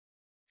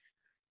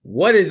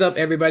What is up,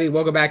 everybody?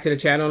 Welcome back to the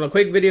channel. And a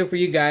quick video for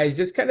you guys,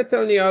 just kind of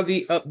telling you all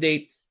the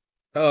updates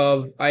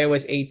of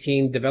iOS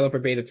 18 Developer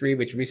Beta 3,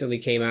 which recently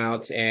came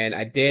out. And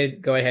I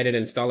did go ahead and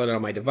install it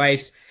on my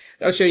device.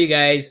 I'll show you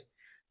guys,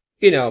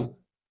 you know,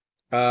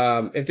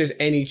 if there's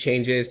any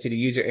changes to the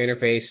user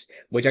interface,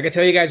 which I can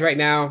tell you guys right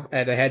now,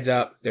 as a heads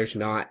up, there's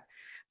not.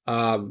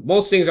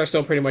 Most things are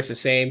still pretty much the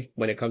same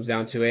when it comes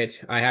down to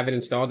it. I have it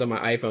installed on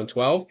my iPhone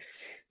 12.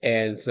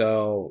 And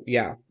so,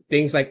 yeah,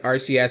 things like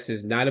RCS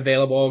is not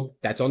available.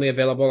 That's only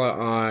available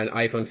on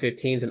iPhone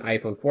 15s and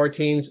iPhone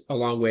 14s,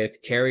 along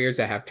with carriers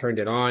that have turned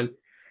it on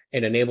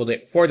and enabled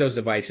it for those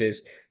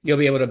devices. You'll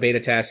be able to beta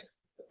test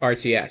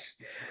RCS.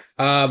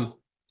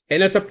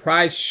 In a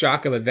surprise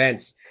shock of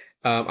events,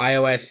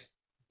 iOS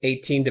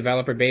 18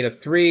 Developer Beta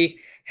 3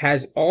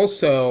 has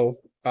also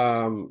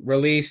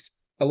released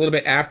a little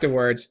bit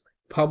afterwards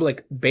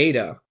public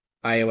beta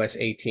iOS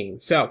 18.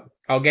 So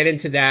I'll get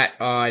into that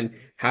on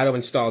how to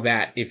install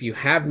that if you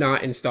have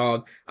not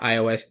installed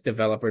iOS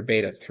Developer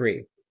Beta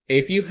 3.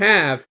 If you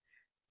have,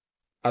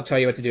 I'll tell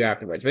you what to do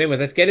afterwards. But anyway,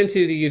 let's get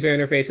into the user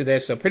interface of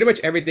this. So pretty much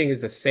everything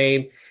is the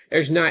same.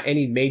 There's not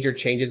any major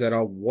changes at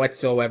all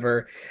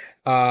whatsoever.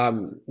 You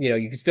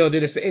can still do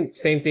the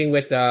same thing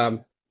with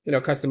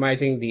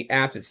customizing the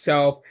apps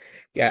itself.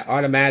 Yeah,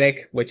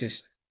 automatic, which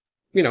is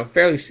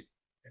fairly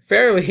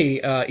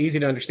easy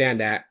to understand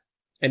that.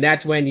 And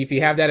that's when, if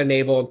you have that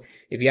enabled,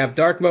 if you have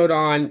dark mode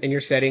on in your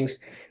settings,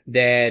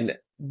 then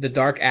the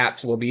dark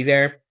apps will be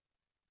there.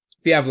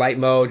 If you have light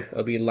mode,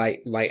 it'll be light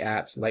mode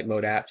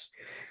apps.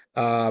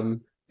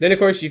 Then of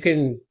course you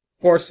can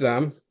force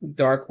them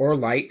dark or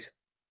light.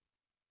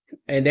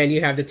 And then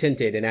you have the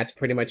tinted, and that's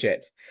pretty much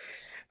it.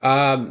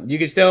 You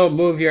can still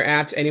move your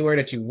apps anywhere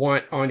that you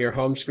want on your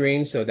home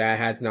screen, so that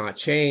has not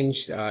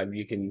changed.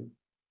 You can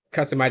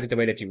customize it the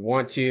way that you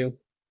want to.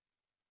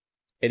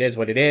 It is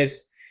what it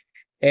is.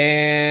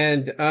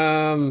 And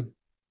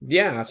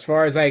yeah, as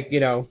far as like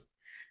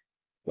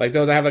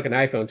those that have like an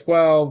iPhone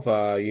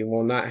 12, you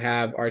will not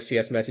have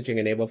RCS messaging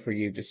enabled for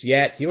you just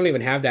yet. You don't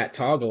even have that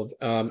toggled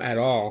at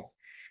all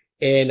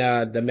in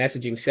the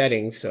messaging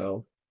settings.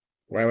 So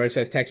where it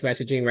says text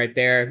messaging right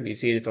there, you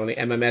see it's only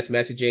MMS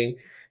messaging,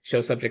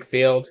 show subject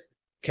field,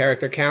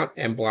 character count,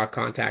 and block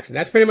contacts. And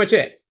that's pretty much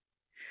it.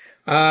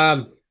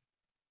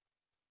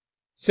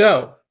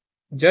 So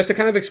just to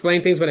kind of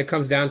explain things when it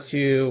comes down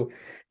to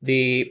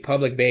the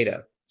public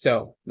beta.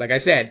 So like I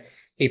said,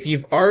 if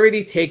you've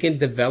already taken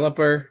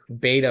Developer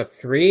Beta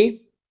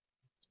 3,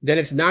 then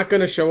it's not going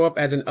to show up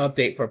as an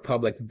update for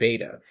public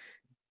beta.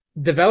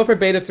 Developer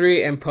Beta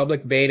 3 and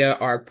public beta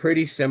are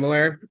pretty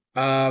similar.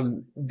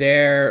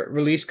 Their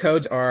release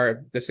codes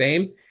are the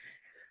same.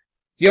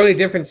 The only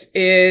difference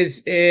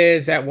is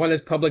that one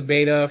is public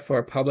beta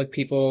for public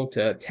people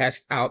to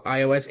test out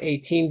iOS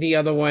 18. The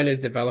other one is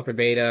developer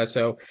beta.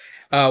 So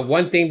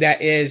one thing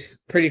that is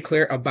pretty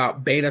clear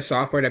about beta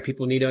software that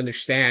people need to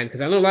understand,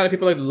 because I know a lot of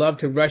people love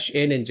to rush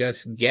in and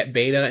just get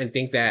beta and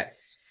think that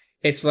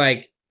it's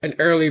like an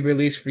early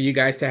release for you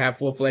guys to have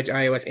full-fledged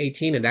iOS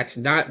 18, and that's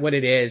not what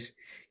it is.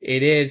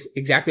 It is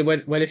exactly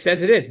what it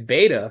says it is,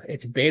 beta.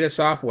 It's beta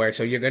software,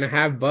 so you're going to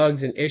have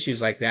bugs and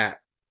issues like that.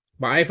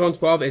 My iPhone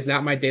 12 is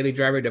not my daily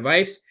driver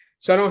device,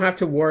 so I don't have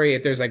to worry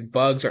if there's like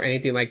bugs or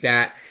anything like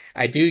that.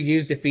 I do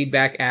use the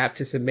feedback app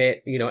to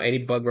submit, any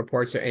bug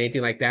reports or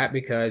anything like that,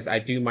 because I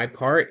do my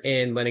part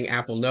in letting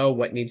Apple know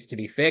what needs to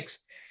be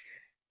fixed.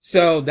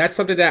 So that's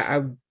something that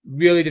I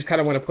really just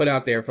kind of want to put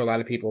out there for a lot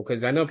of people,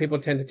 because I know people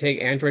tend to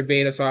take Android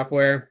beta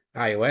software,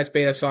 iOS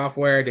beta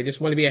software. They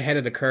just want to be ahead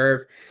of the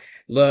curve.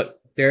 Look,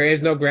 there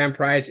is no grand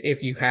prize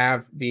if you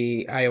have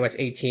the iOS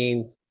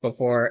 18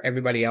 before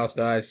everybody else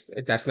does.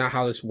 That's not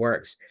how this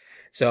works.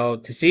 So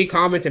to see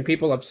comments and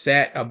people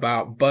upset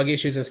about bug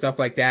issues and stuff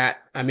like that,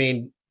 I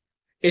mean,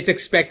 it's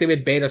expected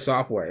with beta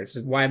software. This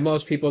is why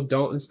most people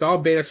don't install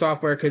beta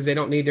software, because they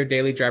don't need their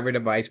daily driver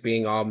device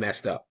being all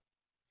messed up.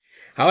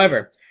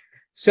 However,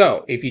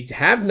 so if you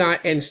have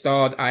not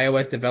installed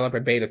iOS Developer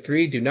Beta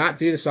 3, do not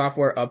do the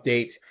software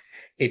updates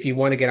if you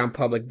want to get on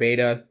public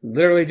beta.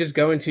 Literally just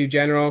go into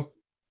general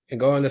and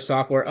go into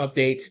software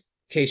updates. In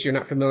case you're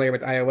not familiar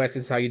with iOS, this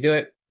is how you do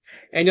it.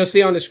 And you'll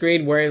see on the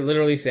screen where it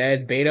literally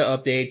says beta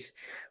updates.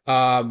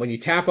 When you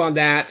tap on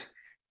that,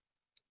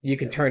 you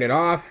can turn it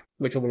off,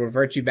 which will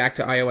revert you back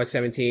to iOS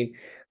 17.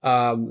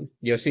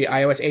 You'll see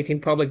iOS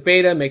 18 public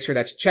beta. Make sure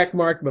that's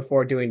checkmarked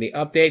before doing the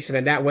update. So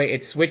then that way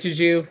it switches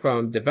you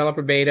from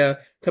developer beta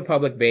to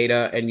public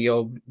beta, and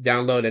you'll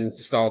download and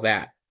install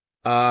that.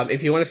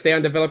 If you want to stay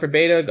on developer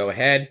beta, go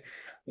ahead.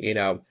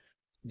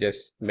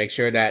 Just make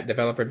sure that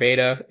developer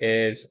beta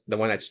is the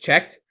one that's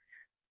checked.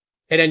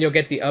 And then you'll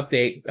get the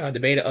update, the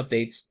beta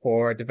updates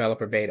for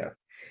developer beta.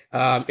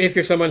 If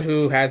you're someone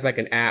who has like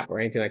an app or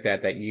anything like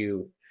that that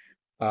you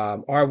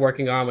are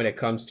working on when it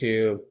comes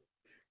to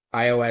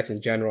iOS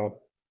in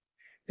general,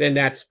 then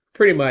that's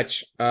pretty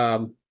much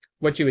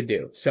what you would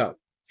do. So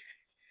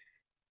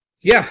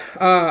yeah,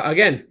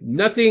 again,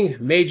 nothing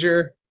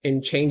major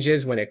in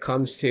changes when it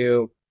comes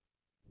to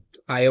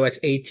iOS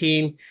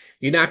 18.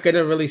 You're not going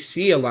to really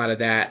see a lot of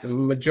that. The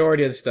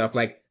majority of the stuff,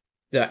 like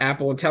the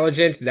Apple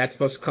Intelligence, that's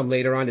supposed to come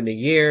later on in the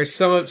year.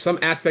 Some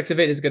aspects of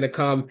it is going to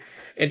come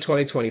in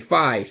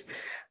 2025.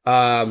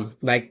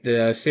 Like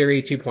the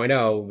Siri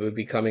 2.0 will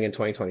be coming in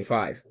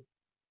 2025.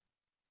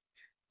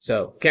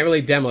 So can't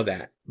really demo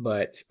that,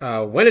 but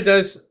when it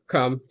does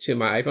come to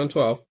my iPhone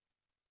 12,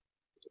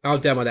 I'll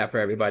demo that for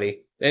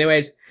everybody.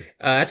 Anyways,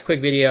 that's a quick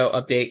video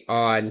update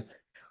on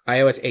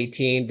iOS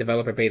 18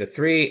 Developer Beta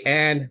 3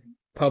 and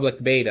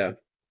Public Beta.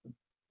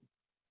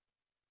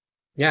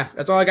 Yeah,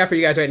 that's all I got for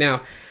you guys right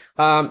now.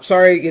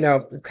 Sorry,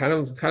 kind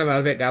of out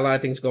of it. Got a lot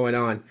of things going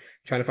on.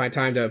 Trying to find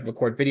time to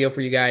record video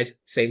for you guys.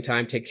 Same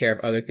time, take care of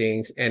other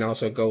things and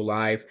also go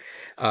live.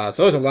 So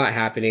there's a lot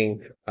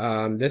happening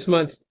this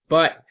month,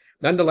 but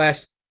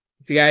nonetheless,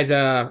 if you guys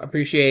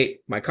appreciate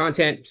my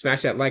content,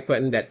 smash that like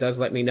button. That does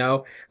let me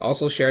know.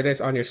 Also share this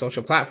on your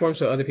social platforms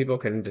so other people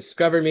can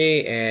discover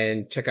me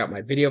and check out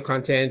my video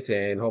content,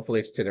 and hopefully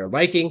it's to their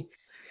liking.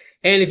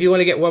 And if you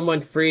want to get 1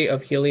 month free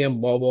of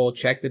Helium Mobile,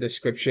 check the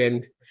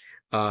description.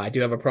 I do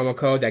have a promo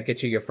code that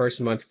gets you your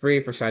first month free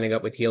for signing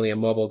up with Helium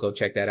Mobile. Go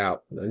check that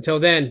out. Until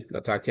then,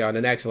 I'll talk to you on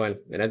the next one.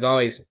 And as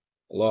always,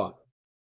 aloha.